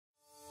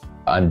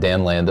I'm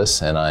Dan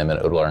Landis, and I'm an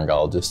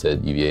otolaryngologist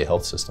at UVA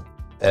Health System.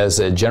 As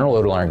a general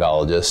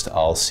otolaryngologist,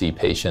 I'll see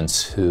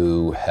patients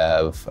who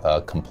have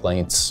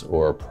complaints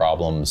or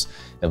problems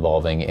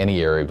involving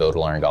any area of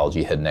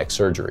otolaryngology, head and neck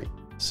surgery.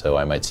 So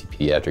I might see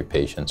pediatric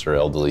patients or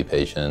elderly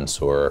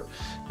patients or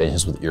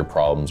patients with ear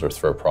problems or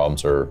throat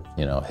problems or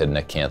head and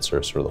neck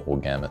cancer, sort of the whole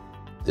gamut.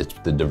 It's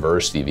the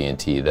diversity of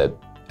ENT that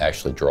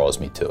actually draws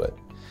me to it.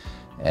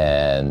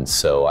 And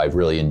so I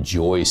really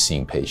enjoy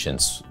seeing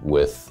patients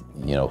with,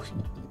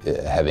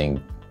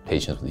 having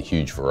patients with a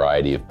huge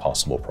variety of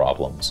possible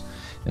problems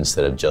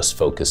instead of just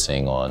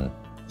focusing on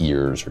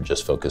ears or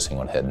just focusing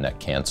on head and neck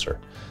cancer.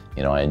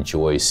 I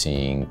enjoy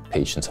seeing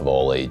patients of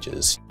all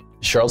ages.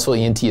 Charlottesville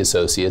ENT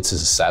Associates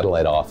is a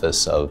satellite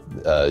office of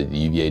the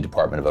UVA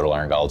Department of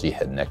Otolaryngology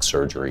Head and Neck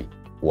Surgery.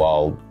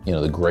 While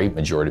the great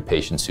majority of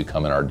patients who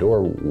come in our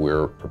door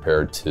we're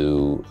prepared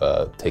to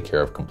take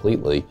care of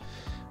completely,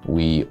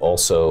 we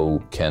also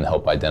can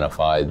help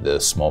identify the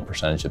small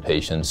percentage of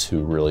patients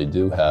who really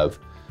do have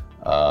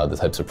the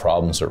types of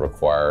problems that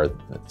require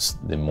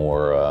the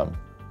more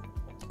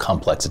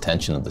complex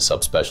attention of the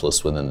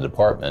subspecialists within the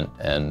department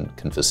and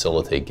can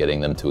facilitate getting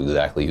them to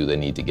exactly who they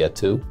need to get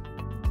to.